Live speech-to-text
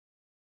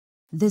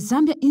The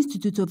Zambia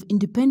Institute of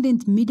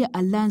Independent Media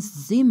Alliance,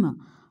 ZIIMA,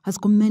 has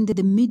commended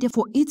the media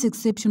for its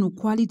exceptional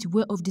quality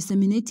way of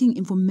disseminating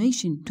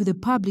information to the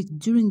public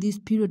during this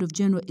period of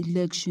general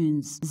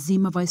elections.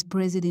 ZIIMA Vice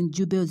President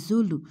Jubiel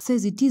Zulu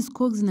says it is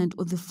cognizant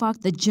of the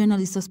fact that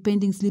journalists are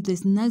spending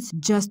sleepless nights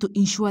just to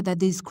ensure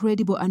that there is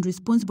credible and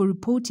responsible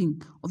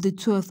reporting of the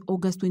 12th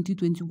August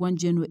 2021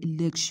 general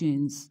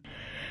elections.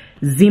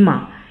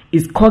 ZIIMA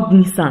is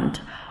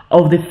cognizant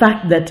of the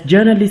fact that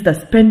journalists are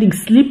spending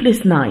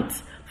sleepless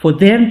nights for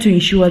them to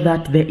ensure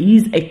that there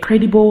is a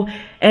credible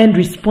and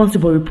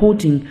responsible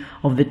reporting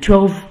of the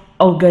 12th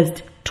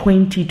August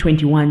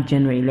 2021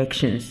 general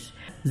elections.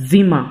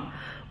 ZIIMA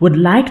would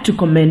like to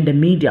commend the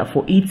media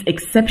for its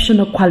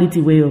exceptional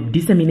quality way of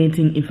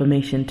disseminating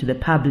information to the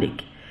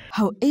public.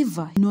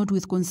 However, note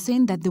with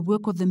concern that the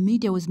work of the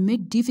media was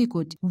made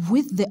difficult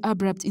with the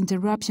abrupt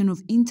interruption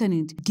of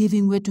internet,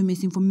 giving way to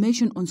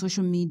misinformation on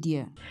social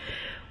media.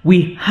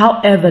 We,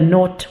 however,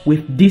 note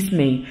with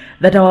dismay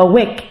that our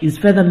work is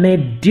further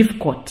made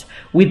difficult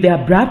with the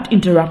abrupt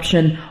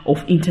interruption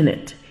of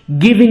internet,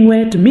 giving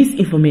way to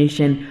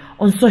misinformation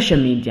on social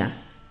media.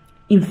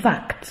 In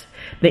fact,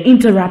 the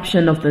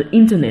interruption of the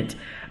internet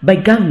by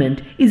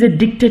government is a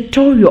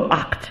dictatorial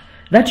act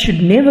that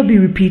should never be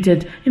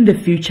repeated in the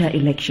future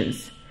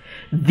elections.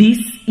 This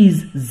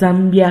is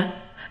Zambia,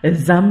 a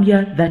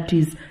Zambia that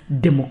is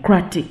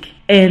democratic,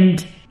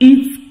 and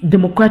its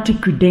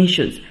democratic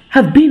credentials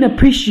have been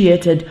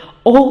appreciated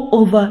all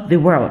over the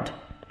world.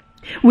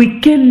 We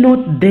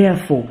cannot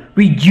therefore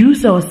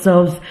reduce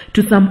ourselves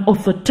to some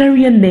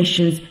authoritarian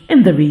nations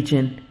in the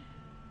region.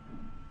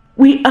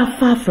 We are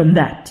far from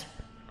that.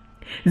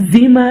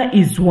 ZIIMA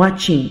is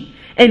watching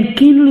and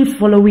keenly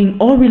following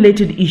all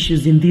related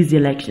issues in these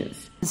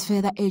elections. Let's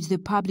further urge the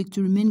public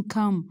to remain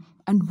calm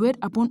and wait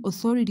upon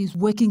authorities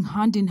working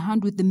hand in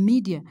hand with the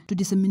media to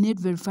disseminate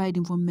verified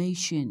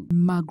information.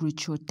 Margaret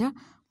Chota,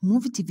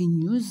 Movie TV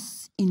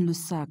News in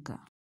Lusaka.